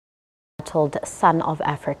titled Son of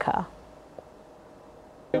Africa.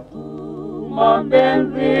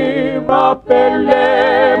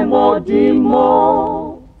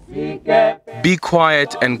 Be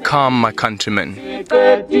quiet and calm, my countrymen.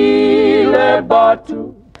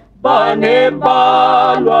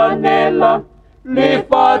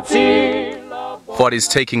 What is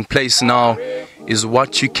taking place now is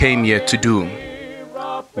what you came here to do.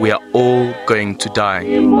 We are all going to die.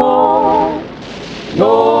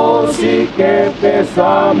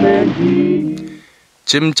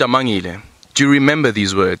 Jim Jamangile, do you remember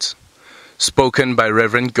these words? Spoken by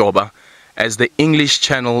Reverend Goba as the English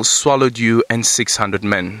Channel swallowed you and 600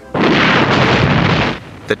 men.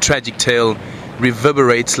 The tragic tale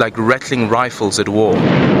reverberates like rattling rifles at war.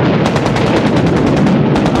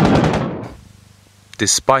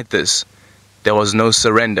 Despite this, there was no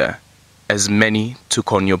surrender, as many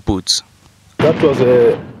took on your boots. That was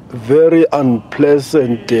a very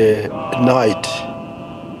unpleasant night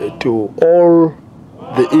to all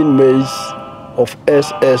the inmates of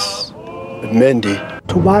SS Mendi.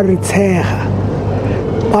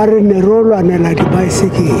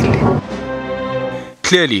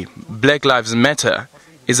 Clearly, Black Lives Matter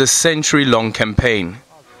is a century-long campaign.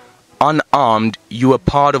 Unarmed, you were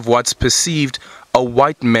part of what's perceived a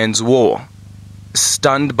white man's war.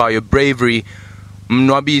 Stunned by your bravery,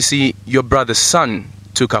 Mnwabisi, your brother's son,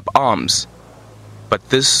 took up arms. But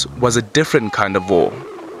this was a different kind of war,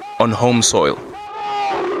 on home soil.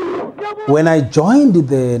 When I joined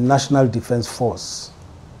the National Defense Force,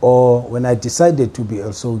 or when I decided to be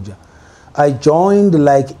a soldier, I joined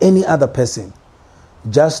like any other person.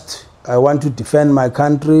 Just, I want to defend my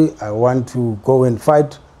country, I want to go and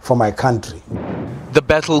fight for my country. The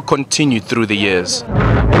battle continued through the years.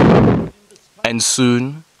 And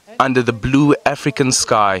soon, under the blue African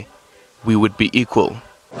sky, we would be equal.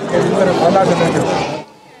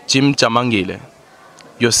 Jim Jamangile,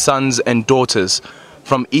 your sons and daughters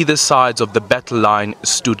from either sides of the battle line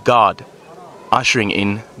stood guard, ushering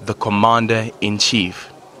in the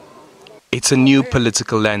Commander-in-Chief. It's a new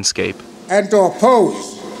political landscape. And to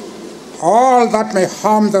oppose all that may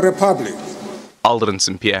harm the Republic. Aldrin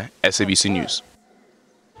Sampear, SABC News.